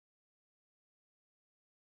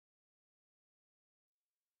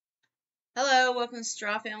Hello, welcome to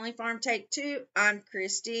Straw Family Farm Take 2. I'm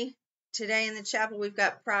Christy. Today in the chapel we've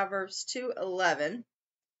got Proverbs 2:11.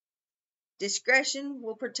 Discretion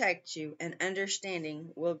will protect you and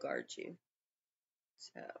understanding will guard you.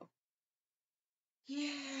 So,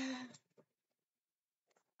 yeah.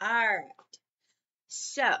 Alright.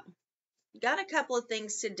 So, got a couple of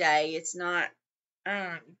things today. It's not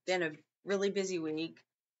been a really busy week.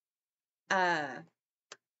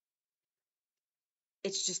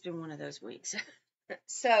 It's just been one of those weeks.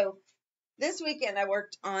 So, this weekend I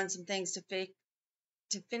worked on some things to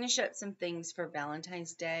finish up some things for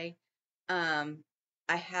Valentine's Day. I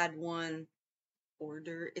had one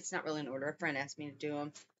order. It's not really an order. A friend asked me to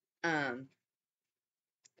do them.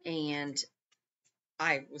 And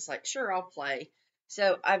I was like, sure, I'll play.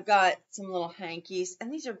 So I've got some little hankies,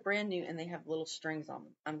 and these are brand new, and they have little strings on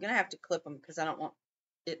them. I'm going to have to clip them because I don't want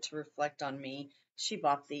it to reflect on me. She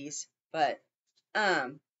bought these, but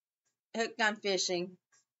hooked on fishing.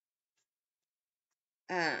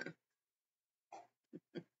 The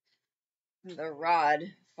rod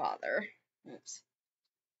father. Oops.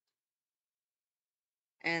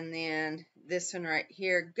 And then this one right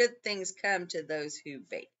here, good things come to those who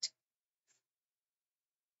bait.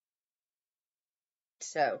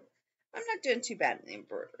 So I'm not doing too bad in the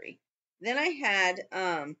embroidery. Then I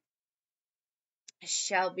had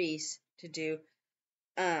Shelby's to do.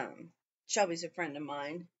 Shelby's a friend of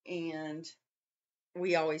mine, and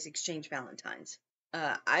we always exchange Valentines.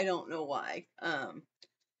 I don't know why.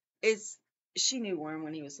 It's she knew Warren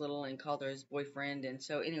when he was little and called her his boyfriend, and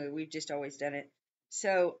so anyway, we've just always done it.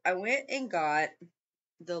 So I went and got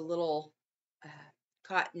the little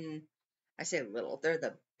cotton. I say little, they're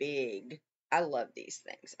the big. I love these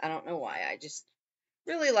things. I don't know why. I just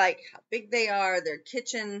really like how big they are. They're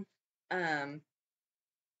kitchen, what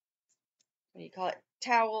do you call it?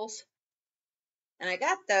 Towels. And I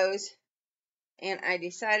got those, and I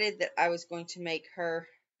decided that I was going to make her.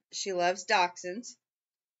 She loves dachshunds,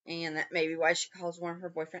 and that may be why she calls one her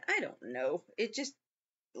boyfriend. I don't know. It just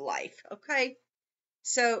life, okay?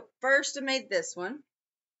 So first I made this one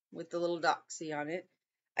with the little doxy on it.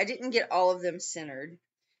 I didn't get all of them centered.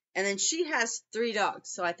 And then she has 3 dogs,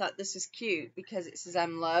 so I thought this was cute because it says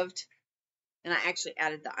I'm loved. And I actually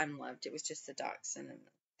added the I'm loved. It was just the dachshund and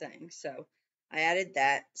the thing. So I added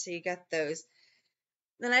that. So you got those.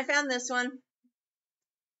 Then I found this one.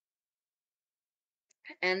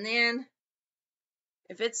 And then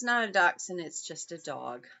if it's not a dachshund, it's just a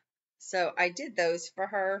dog. So I did those for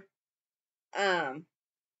her. I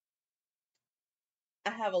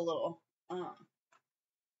have a little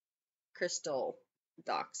crystal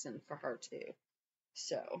dachshund for her too.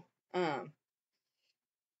 So,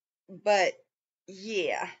 but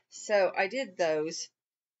yeah, so I did those,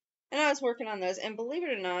 and I was working on those, and believe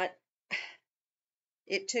it or not,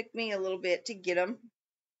 it took me a little bit to get them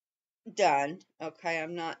done. Okay,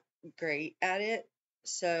 I'm not great at it,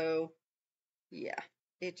 so yeah,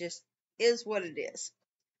 it just is what it is.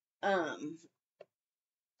 I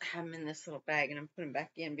have them in this little bag, and I'm putting them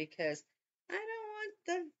back in because I don't want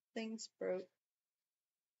the things broke.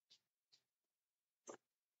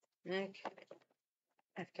 Okay,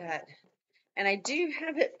 I've got, and I do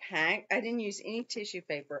have it packed. I didn't use any tissue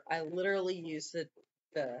paper. I literally used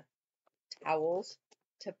the towels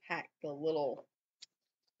to pack the little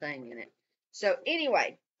thing in it. So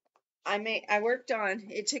anyway, I worked on,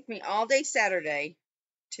 it took me all day Saturday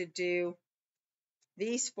to do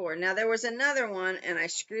these 4. Now there was another one and I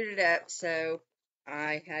screwed it up, so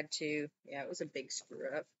I had to, yeah, it was a big screw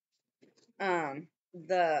up.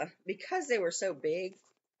 Because they were so big,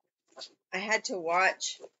 I had to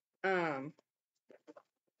watch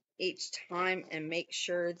each time and make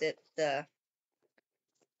sure that the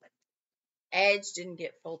edge didn't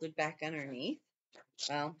get folded back underneath.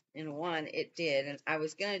 Well, in one it did, and I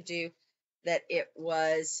was going to do that it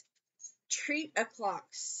was treat o'clock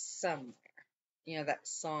somewhere. You know that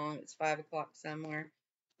song, it's 5 o'clock somewhere.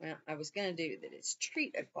 Well, I was going to do that it's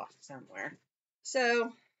treat o'clock somewhere.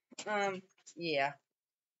 So, yeah,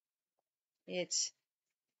 it's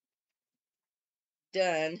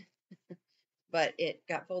done, but it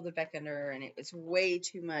got folded back under her, and it was way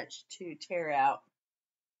too much to tear out.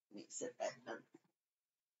 Let me sit that down.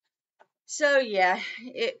 So, yeah,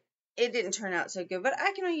 it didn't turn out so good, but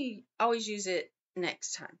I can always use it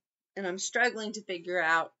next time. And I'm struggling to figure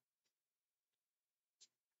out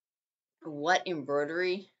what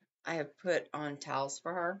embroidery I have put on towels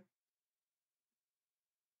for her.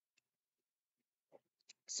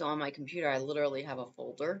 So on my computer, I literally have a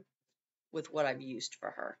folder with what I've used for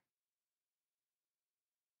her.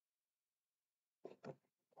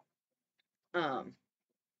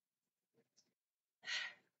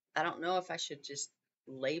 I don't know if I should just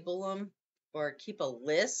label them or keep a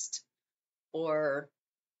list, or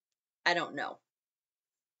I don't know.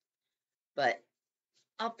 But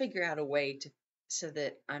I'll figure out a way to so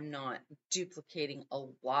that I'm not duplicating a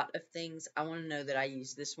lot of things. I want to know that I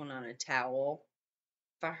use this one on a towel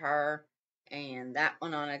for her and that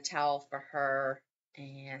one on a towel for her,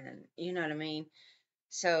 and you know what I mean?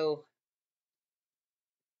 So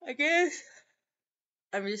I guess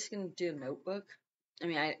I'm just going to do a notebook. I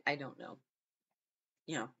mean, I don't know.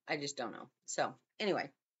 I just don't know. So anyway,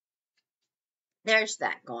 there's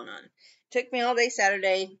that going on. Took me all day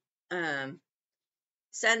Saturday.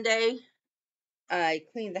 Sunday, I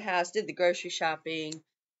cleaned the house, did the grocery shopping.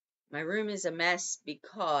 My room is a mess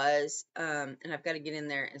because, and I've got to get in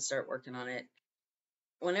there and start working on it.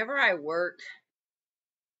 Whenever I work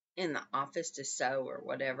in the office to sew or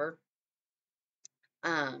whatever,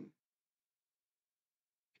 I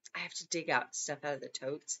have to dig out stuff out of the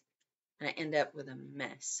totes, and I end up with a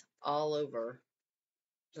mess all over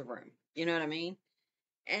the room. You know what I mean?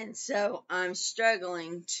 And so I'm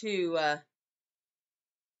struggling to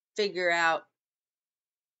figure out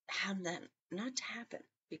how that not to happen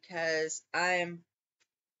because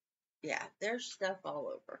there's stuff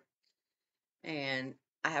all over. And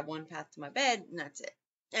I have one path to my bed, and that's it.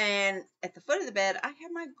 And at the foot of the bed, I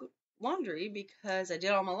have my laundry because I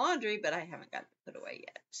did all my laundry, but I haven't got it put away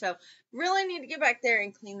yet. So really need to get back there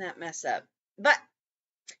and clean that mess up. But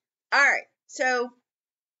all right, so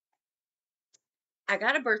I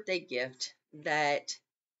got a birthday gift that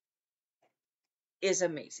is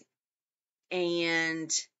amazing,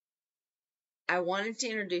 and I wanted to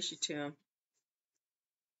introduce you to him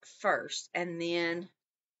first, and then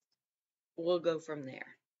we'll go from there.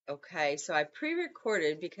 Okay, so I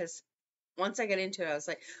pre-recorded because once I got into it, I was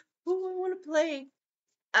like, "Oh, I want to play."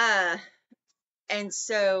 And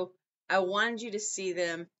so I wanted you to see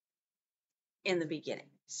them in the beginning.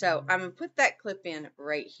 So I'm gonna put that clip in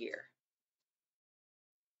right here.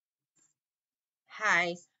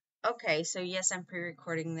 Hi. Okay, so yes, I'm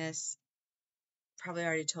pre-recording this. Probably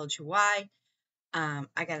already told you why.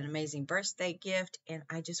 I got an amazing birthday gift, and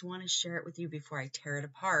I just want to share it with you before I tear it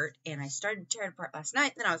apart. And I started to tear it apart last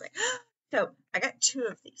night, and then I was like, so I got 2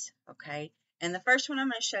 of these, okay? And the first one I'm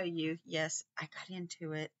going to show you, yes, I got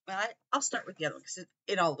into it. Well, I'll start with the other one because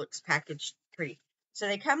it all looks packaged pretty. So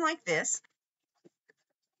they come like this,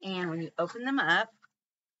 and when you open them up,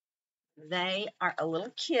 they are a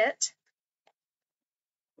little kit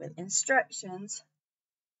with instructions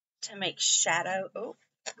to make shadow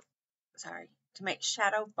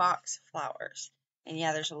box flowers. And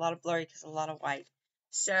yeah, there's a lot of blurry because a lot of white.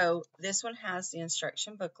 So this one has the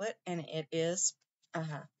instruction booklet, and it is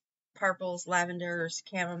purples, lavenders,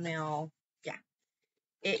 chamomile. Yeah,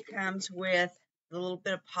 it comes with the little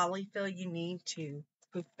bit of polyfill you need to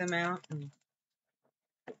poop them out, and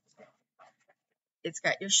it's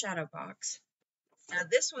got your shadow box. Now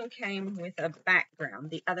this one came with a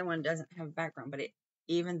background. The other one doesn't have a background, but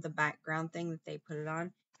even the background thing that they put it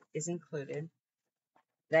on is included.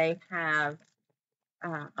 They have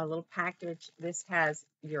a little package. This has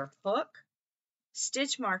your hook,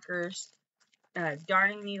 stitch markers,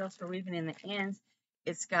 darning needles for weaving in the ends.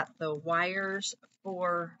 It's got the wires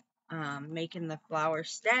for making the flower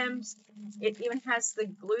stems. It even has the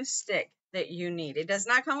glue stick that you need. It does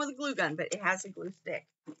not come with a glue gun, but it has a glue stick.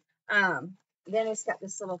 Then it's got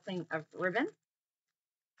this little thing of ribbon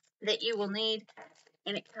that you will need,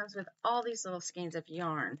 and it comes with all these little skeins of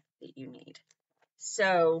yarn that you need.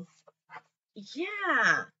 So,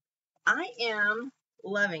 yeah, I am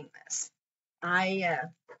loving this. I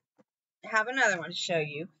have another one to show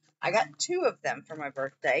you. I got 2 of them for my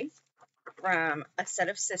birthday from a set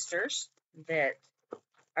of sisters that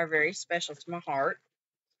are very special to my heart.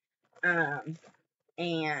 And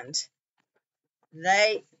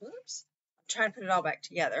they, I'm trying to put it all back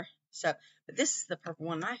together. So, but this is the purple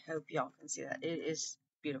one. I hope y'all can see that. It is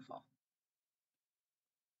beautiful.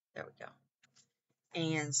 There we go.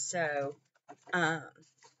 And so, I'd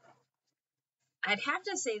have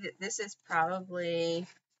to say that this is probably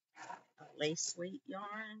a lace weight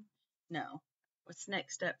yarn. No. What's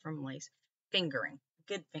next up from lace? Fingering.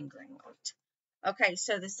 Good fingering weight. Okay,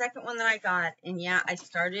 so the second one that I got, and yeah, I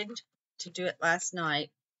started to do it last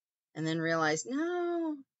night and then realized,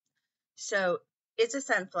 no. So it's a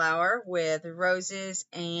sunflower with roses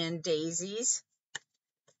and daisies.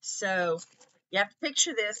 So you have to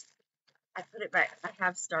picture this. I put it back. I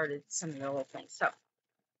have started some of the little things. So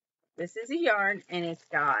this is a yarn, and it's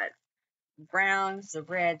got browns, the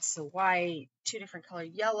reds, the white, 2 different color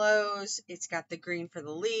yellows. It's got the green for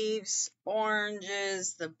the leaves,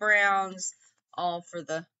 oranges, the browns, all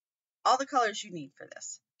the colors you need for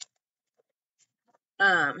this.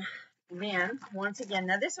 Then, once again,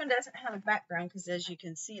 now this one doesn't have a background because as you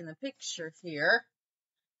can see in the picture here,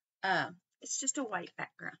 it's just a white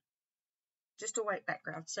background. Just a white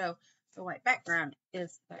background. So the white background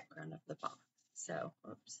is the background of the box. So,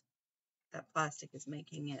 oops, that plastic is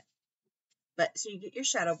making it. But so you get your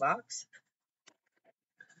shadow box.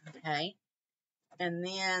 Okay. And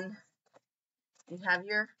then you have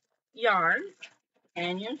your yarn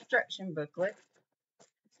and your instruction booklet.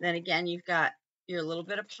 Then again, you've got your little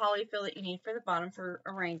bit of polyfill that you need for the bottom for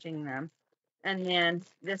arranging them. And then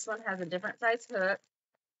this one has a different size hook.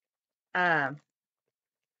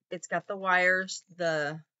 It's got the wires,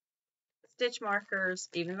 the stitch markers,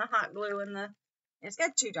 even the hot glue, and it's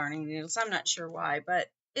got 2 darning needles. I'm not sure why, but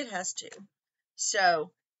it has 2.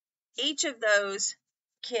 So each of those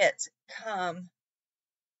kits come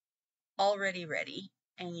already ready,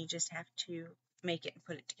 and you just have to make it and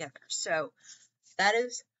put it together. So that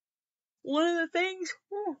is one of the things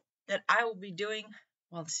that I will be doing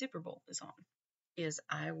while the Super Bowl is on, is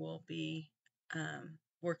I will be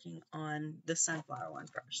working on the sunflower one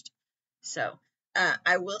first. So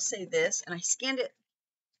I will say this, and I scanned it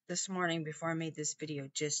this morning before I made this video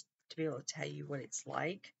just to be able to tell you what it's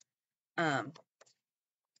like.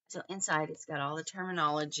 So inside it's got all the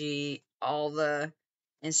terminology, all the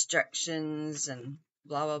instructions, and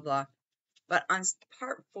blah, blah, blah. But on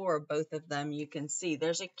part 4 of both of them, you can see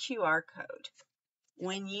there's a QR code.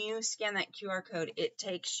 When you scan that QR code, it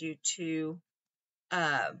takes you to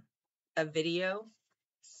a video.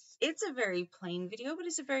 It's a very plain video, but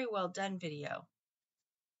it's a very well done video.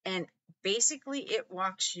 And basically it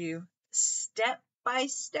walks you step by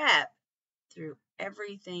step through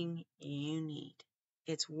everything you need.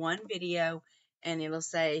 It's one video, and it'll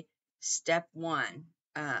say step 1,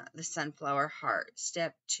 the sunflower heart,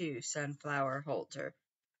 step 2, sunflower holder,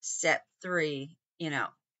 step 3, and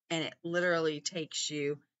it literally takes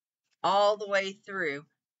you all the way through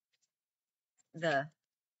the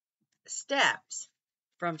steps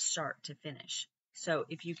from start to finish. So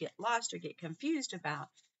if you get lost or get confused about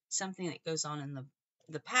something that goes on in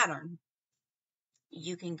the pattern,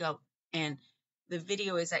 you can go, and the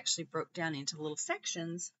video is actually broke down into little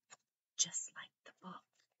sections, just like the book.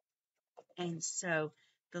 And so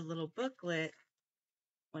the little booklet,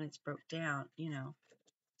 when it's broke down,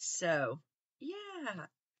 so yeah,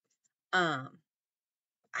 I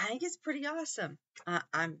think it's pretty awesome.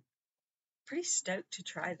 I'm pretty stoked to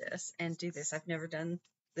try this and do this. I've never done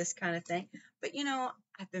this kind of thing, but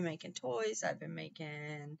I've been making toys, I've been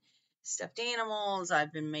making stuffed animals,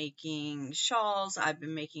 I've been making shawls, I've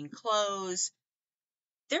been making clothes.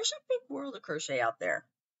 There's a big world of crochet out there.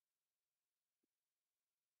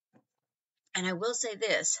 And I will say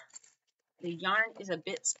this, the yarn is a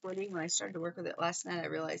bit splitting. When I started to work with it last night, I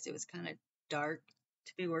realized it was kind of dark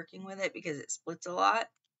to be working with it because it splits a lot,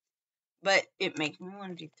 but it makes me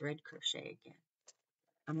want to do thread crochet again.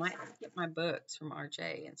 I might get my books from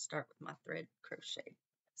RJ and start with my thread crochet.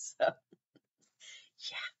 So,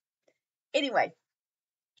 yeah. Anyway,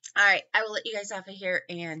 all right, I will let you guys off of here,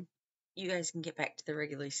 and you guys can get back to the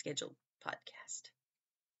regularly scheduled podcast.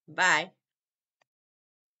 Bye.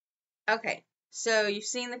 Okay, so you've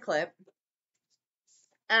seen the clip.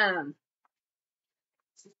 All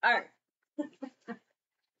right.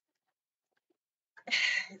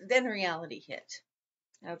 Then reality hit.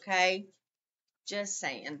 Okay, just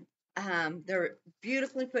saying. They're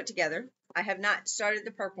beautifully put together. I have not started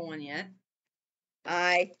the purple one yet.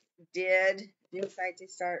 I did decide to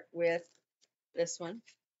start with this one.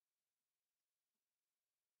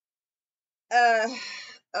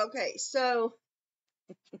 Okay, so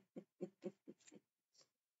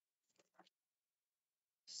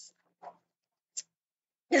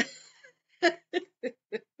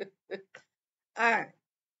all right.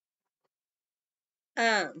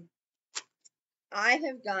 I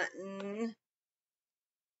have gotten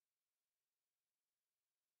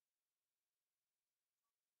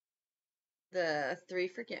the 3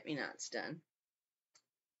 forget-me-nots done.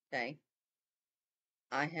 Okay.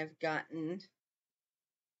 I have gotten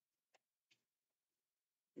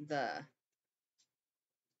the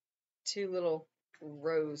 2 little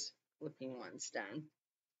rose-looking ones done.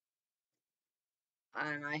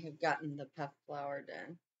 And I have gotten the puff flower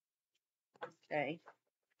done. Okay.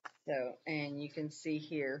 So, and you can see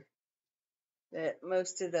here that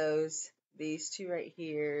most of those, these 2 right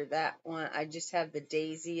here, that one, I just have the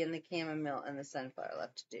daisy and the chamomile and the sunflower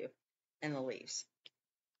left to do, and the leaves.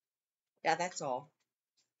 Yeah, that's all.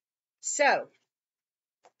 So,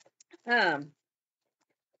 the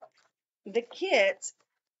kits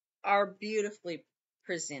are beautifully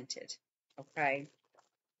presented. Okay.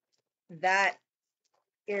 That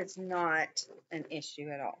is not an issue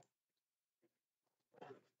at all.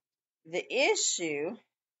 The issue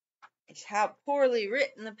is how poorly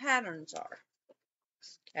written the patterns are.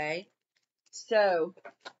 Okay, so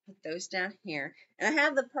put those down here, and I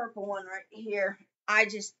have the purple one right here. I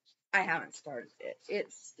haven't started it.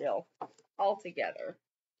 It's still all together.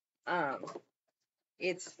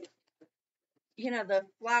 It's, the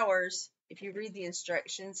flowers. If you read the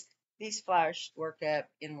instructions, these flowers should work up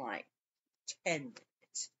in like 10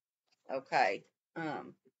 minutes. Okay.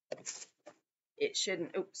 It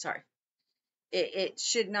shouldn't. Oh, sorry. It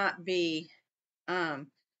should not be. The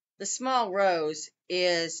small rose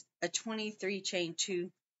is a 23 chain 2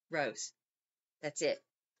 rose. That's it.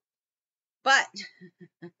 But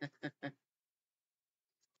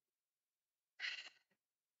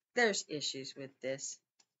there's issues with this.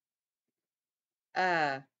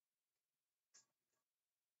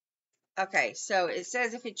 Okay, so it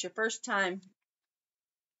says if it's your first time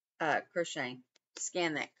crocheting,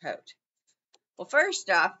 scan that code. Well, first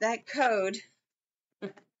off, that code,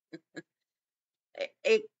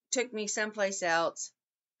 it took me someplace else.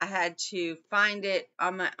 I had to find it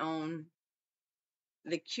on my own.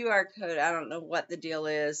 The QR code, I don't know what the deal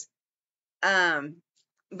is.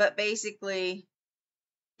 But basically,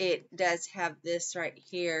 it does have this right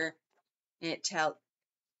here. And it tells,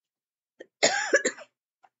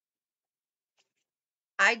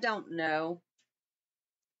 I don't know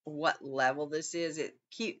what level this is.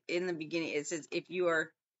 In the beginning, it says if you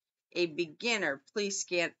are a beginner, please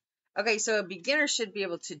scan. Okay, so a beginner should be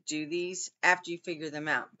able to do these after you figure them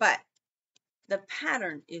out. But the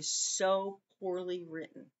pattern is so poorly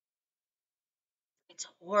written. It's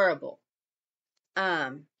horrible.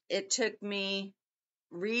 It took me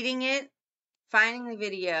reading it, finding the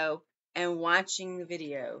video, and watching the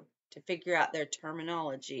video to figure out their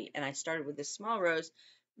terminology. And I started with the small rose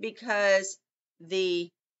because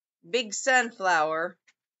the big sunflower,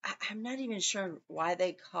 I'm not even sure why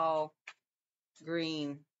they call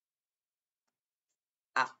green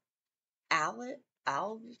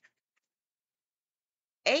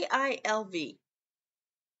AILV,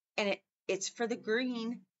 and it's for the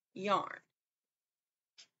green yarn.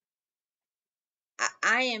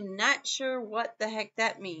 I am not sure what the heck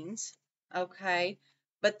that means, okay,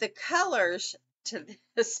 but the colors to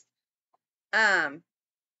this,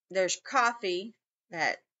 there's coffee,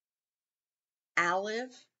 that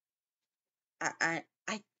olive, I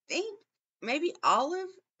think maybe olive,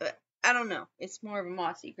 but I don't know, it's more of a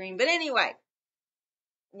mossy green, but anyway,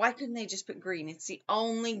 why couldn't they just put green? It's the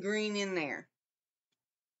only green in there.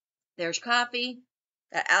 There's coffee,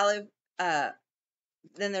 that olive,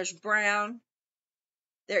 then there's brown.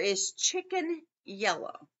 There is chicken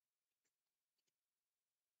yellow.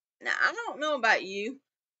 Now, I don't know about you,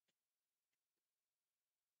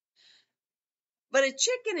 but a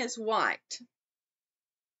chicken is white.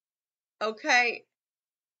 Okay?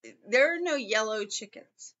 There are no yellow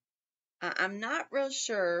chickens. I'm not real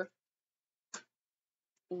sure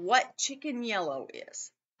what chicken yellow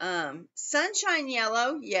is. Sunshine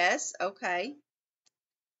yellow, yes, okay.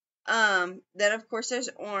 Then of course there's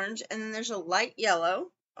orange, and then there's a light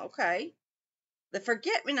yellow, okay. The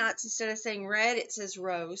forget-me-nots, instead of saying red, it says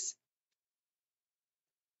rose.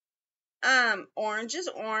 Orange is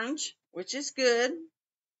orange, which is good.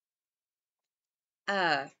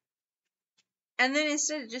 And then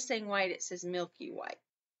instead of just saying white, it says milky white.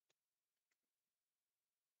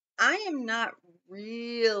 I am not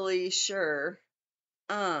really sure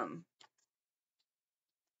on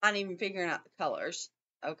even figuring out the colors,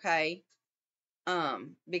 okay?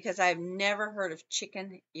 Because I've never heard of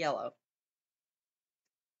chicken yellow.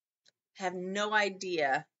 Have no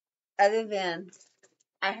idea, other than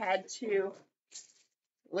I had to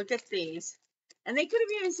look at these, and they could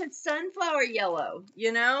have even said sunflower yellow,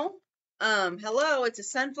 hello, it's a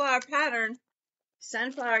sunflower pattern,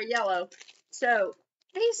 sunflower yellow. So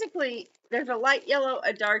basically there's a light yellow,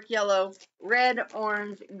 a dark yellow, red,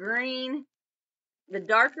 orange, green, the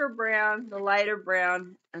darker brown, the lighter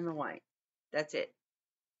brown, and the white. That's it.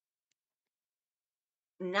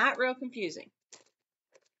 Not real confusing.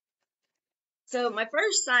 So my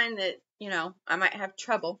first sign that, I might have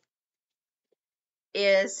trouble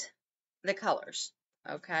is the colors,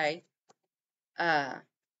 okay?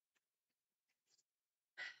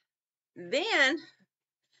 Then,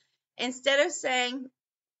 instead of saying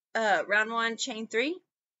round 1, chain 3,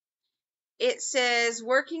 it says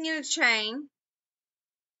working in a chain,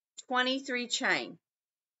 23 chain,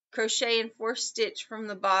 crochet in 4th stitch from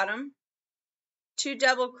the bottom, 2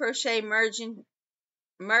 double crochet, merge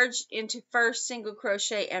into first single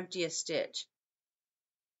crochet, empty a stitch.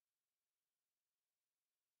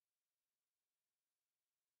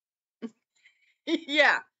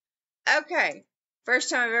 Yeah. Okay. First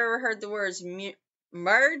time I've ever heard the words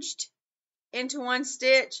merged into one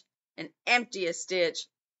stitch and empty a stitch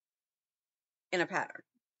in a pattern.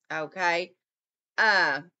 Okay.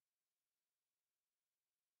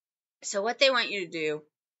 So what they want you to do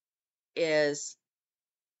is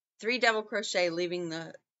 3 double crochet, leaving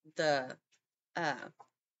the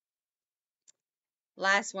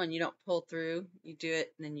last one you don't pull through. You do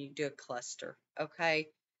it and then you do a cluster. Okay.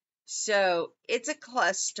 So it's a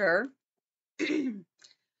cluster.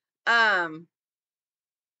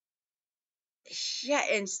 Yeah,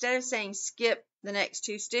 instead of saying skip the next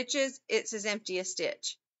 2 stitches, it says empty a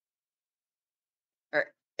stitch. Or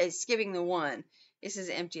it's skipping the one. It says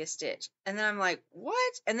empty a stitch. And then I'm like,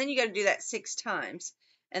 what? And then you got to do that 6 times.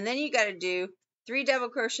 And then you got to do 3 double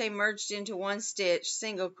crochet merged into 1 stitch,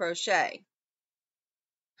 single crochet.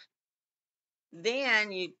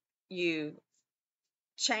 Then you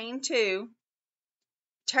chain 2,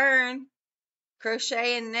 turn,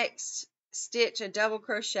 crochet in next stitch a double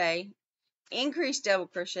crochet, increase double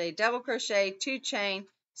crochet, 2 chain,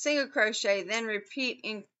 single crochet, then repeat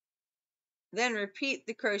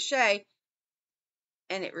the crochet,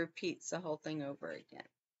 and it repeats the whole thing over again.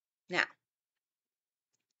 Now,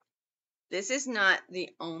 this is not the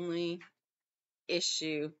only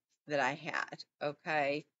issue that I had,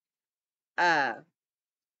 okay?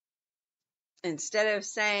 Instead of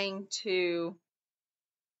saying to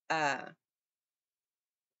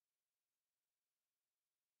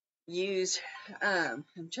use, I'm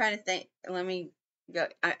trying to think, let me go,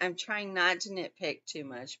 I'm trying not to nitpick too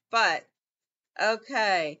much, but,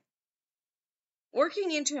 okay,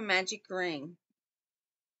 working into a magic ring,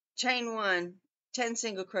 chain 1, 10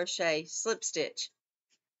 single crochet, slip stitch.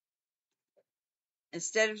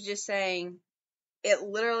 Instead of just saying, it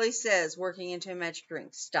literally says working into a magic ring,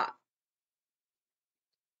 stop.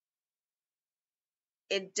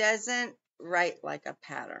 It doesn't write like a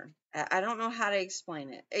pattern. I don't know how to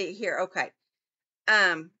explain it. Here, okay.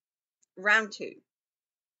 Round 2.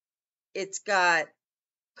 It's got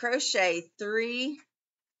crochet 3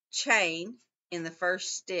 chain in the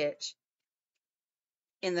first stitch.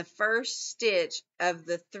 In the first stitch of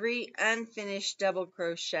the 3 unfinished double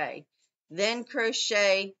crochet. Then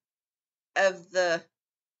crochet of the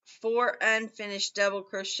 4 unfinished double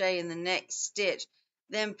crochet in the next stitch.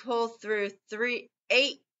 Then pull through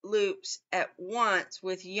 8 loops at once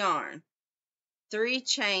with yarn. 3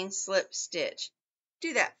 chain slip stitch.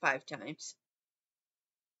 Do that 5 times.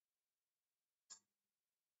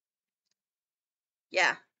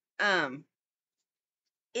 Yeah.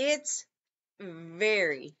 It's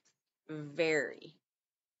very, very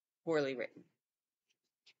poorly written.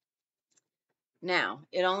 Now,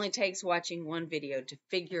 it only takes watching one video to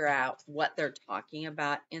figure out what they're talking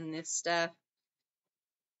about in this stuff,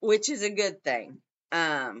 which is a good thing.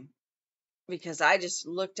 Because I just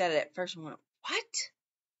looked at it at first and went, what?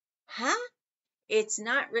 Huh? It's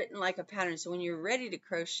not written like a pattern. So when you're ready to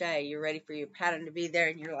crochet, you're ready for your pattern to be there,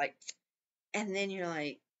 and you're like, and then you're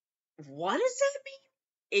like, what does that mean?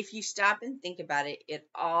 If you stop and think about it, it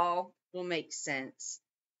all will make sense.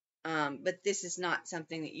 But this is not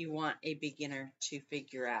something that you want a beginner to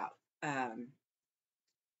figure out. And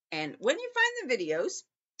when you find the videos,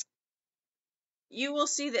 you will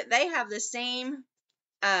see that they have the same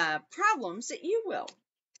problems that you will.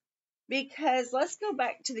 Because let's go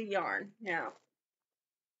back to the yarn now.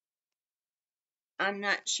 I'm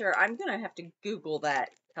not sure. I'm going to have to Google that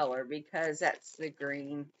color because that's the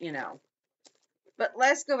green, you know. But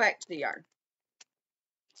let's go back to the yarn.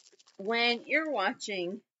 When you're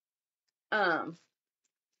watching, and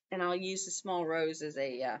I'll use the small rose as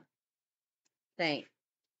a thing.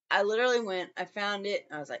 I literally went, I found it,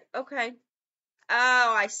 and I was like, okay.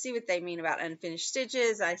 Oh, I see what they mean about unfinished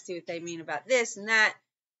stitches. I see what they mean about this and that.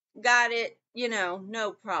 Got it, you know,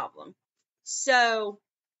 no problem. So,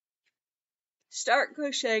 start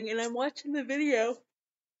crocheting, and I'm watching the video.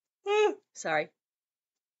 Sorry.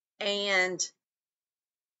 And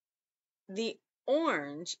the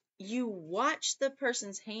orange, you watch the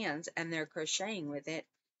person's hands and they're crocheting with it,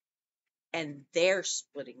 and they're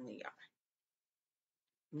splitting the yarn.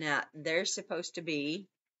 Now, they're supposed to be,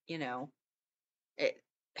 you know,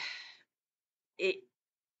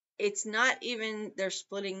 it's not even they're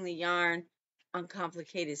splitting the yarn on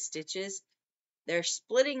complicated stitches. They're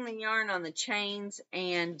splitting the yarn on the chains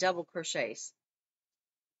and double crochets.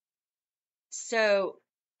 So,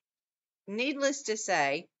 needless to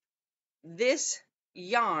say, this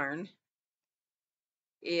yarn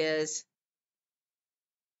is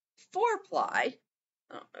 4-ply.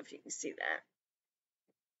 I don't know if you can see that.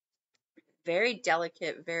 Very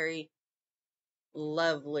delicate, very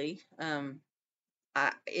lovely.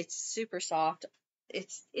 It's super soft.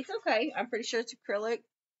 It's okay. I'm pretty sure it's acrylic.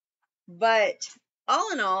 But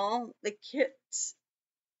all in all, the kits,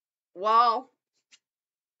 while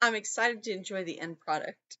I'm excited to enjoy the end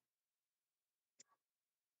product,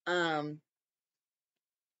 the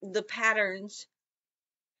patterns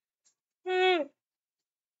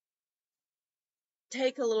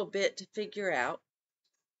take a little bit to figure out.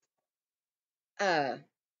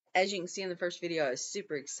 As you can see in the first video, I was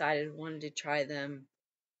super excited, wanted to try them.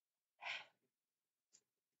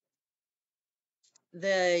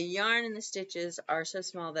 The yarn and the stitches are so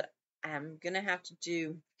small that I'm going to have to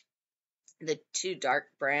do the 2 dark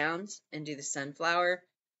browns and do the sunflower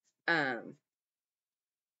in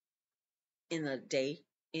the day.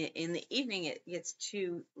 In the evening, it gets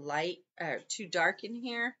too light, too dark in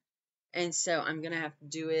here, and so I'm going to have to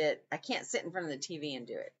do it. I can't sit in front of the TV and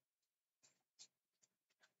do it.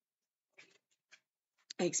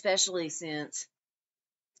 Especially since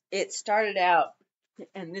it started out,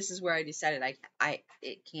 and this is where I decided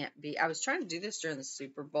it can't be. I was trying to do this during the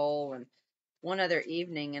Super Bowl and one other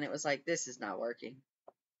evening, and it was like, this is not working.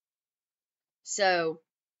 So,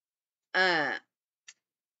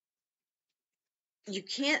 you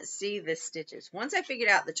can't see the stitches. Once I figured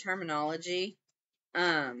out the terminology,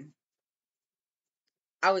 I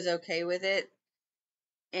was okay with it.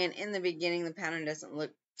 And in the beginning, the pattern doesn't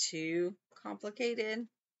look too complicated,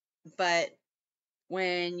 but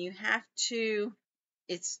when you have to,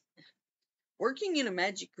 it's working in a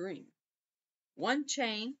magic ring. 1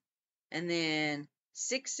 chain, and then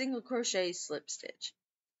 6 single crochet slip stitch.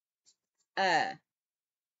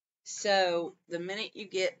 So the minute you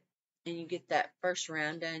get that first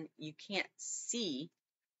round done, you can't see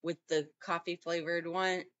with the coffee colored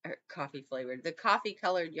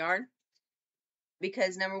yarn,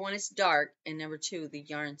 because number 1, it's dark, and number 2, the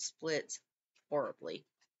yarn splits horribly,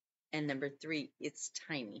 and number 3, it's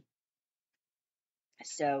tiny.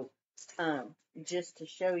 So, just to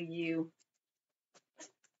show you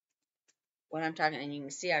what I'm talking, and you can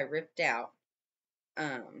see I ripped out,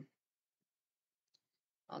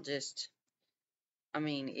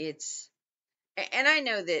 it's, and I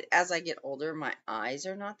know that as I get older, my eyes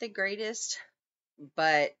are not the greatest,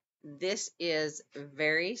 but this is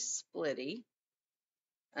very splitty,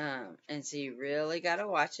 and so you really got to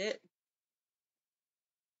watch it.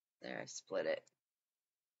 There, I split it.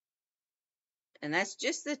 And that's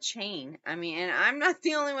just the chain. And I'm not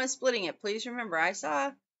the only one splitting it. Please remember, I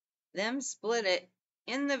saw them split it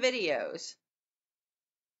in the videos.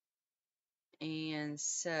 And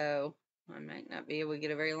so I might not be able to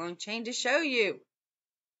get a very long chain to show you,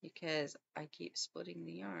 because I keep splitting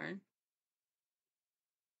the yarn.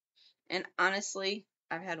 And honestly,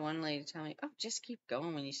 I've had one lady tell me, oh, just keep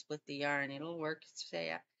going when you split the yarn. It'll work.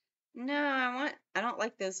 Say, no, I don't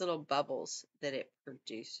like those little bubbles that it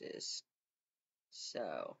produces.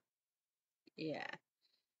 So, yeah.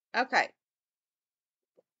 Okay.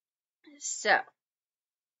 So,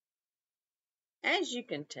 as you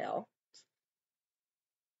can tell,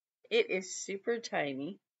 it is super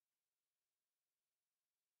tiny.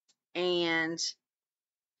 And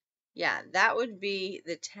yeah, that would be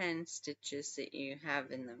the 10 stitches that you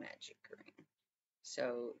have in the magic ring.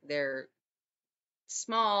 So they're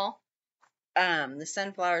small. The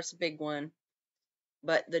sunflower's a big one.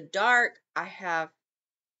 But the dark, I have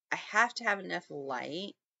to have enough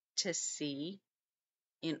light to see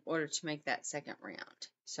in order to make that second round.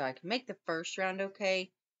 So I can make the first round okay,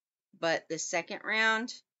 but the second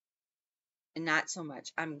round, not so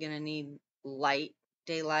much. I'm going to need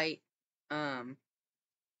daylight.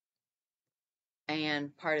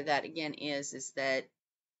 And part of that again is that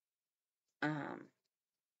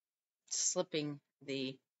splitting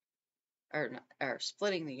the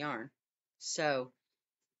yarn. So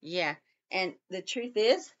yeah, and the truth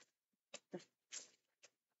is,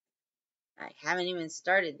 I haven't even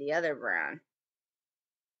started the other brown.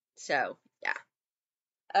 So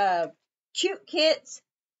yeah, cute kits,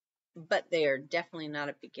 but they are definitely not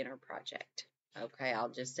a beginner project. Okay, I'll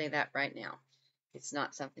just say that right now. It's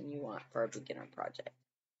not something you want for a beginner project.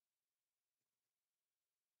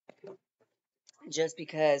 Just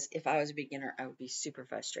because if I was a beginner, I would be super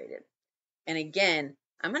frustrated. And again,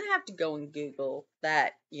 I'm going to have to go and Google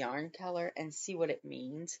that yarn color and see what it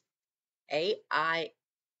means. A-I-L.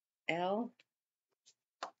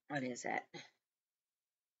 What is that?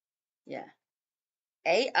 Yeah.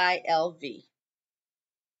 A-I-L-V.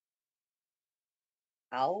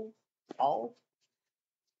 Al?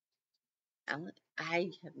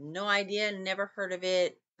 I have no idea, never heard of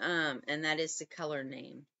it. And that is the color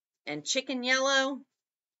name. And chicken yellow,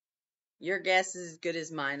 your guess is as good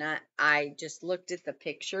as mine. I just looked at the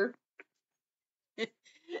picture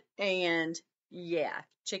And yeah,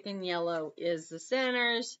 chicken yellow is the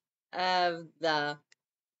centers of the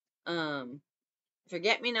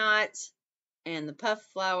forget-me-nots and the puff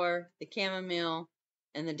flower, the chamomile,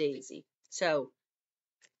 and the daisy. So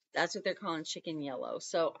that's what they're calling chicken yellow.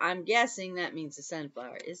 So I'm guessing that means the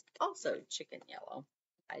sunflower is also chicken yellow.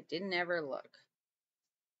 I didn't ever look.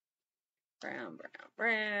 Brown, brown,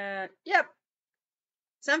 brown. Yep.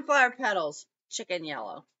 Sunflower petals, chicken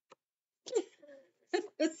yellow.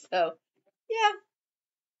 So, yeah.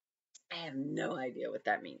 I have no idea what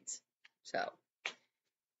that means. So,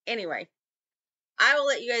 anyway, I will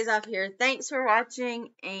let you guys off here. Thanks for watching,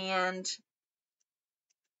 and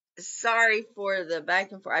sorry for the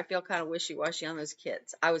back and forth. I feel kind of wishy-washy on those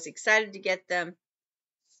kits. I was excited to get them.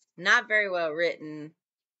 Not very well written.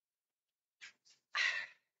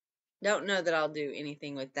 Don't know that I'll do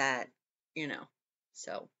anything with that, you know.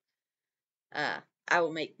 So, I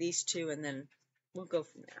will make these two, and then we'll go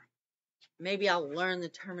from there. Maybe I'll learn the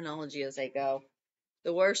terminology as I go.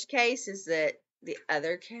 The worst case is that the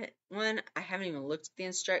other one, I haven't even looked at the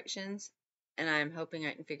instructions, and I'm hoping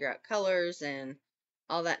I can figure out colors and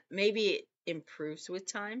all that. Maybe it improves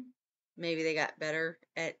with time. Maybe they got better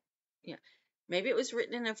at, you know, maybe it was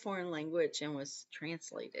written in a foreign language and was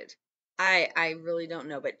translated. I really don't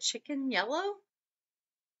know. But chicken yellow?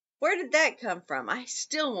 Where did that come from? I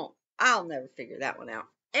still won't. I'll never figure that one out.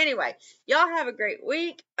 Anyway, y'all have a great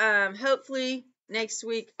week. Hopefully next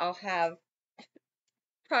week I'll have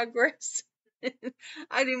progress.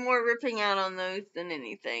 I do more ripping out on those than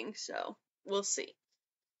anything, so we'll see.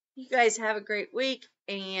 You guys have a great week,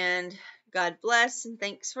 and God bless, and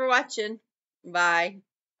thanks for watching. Bye.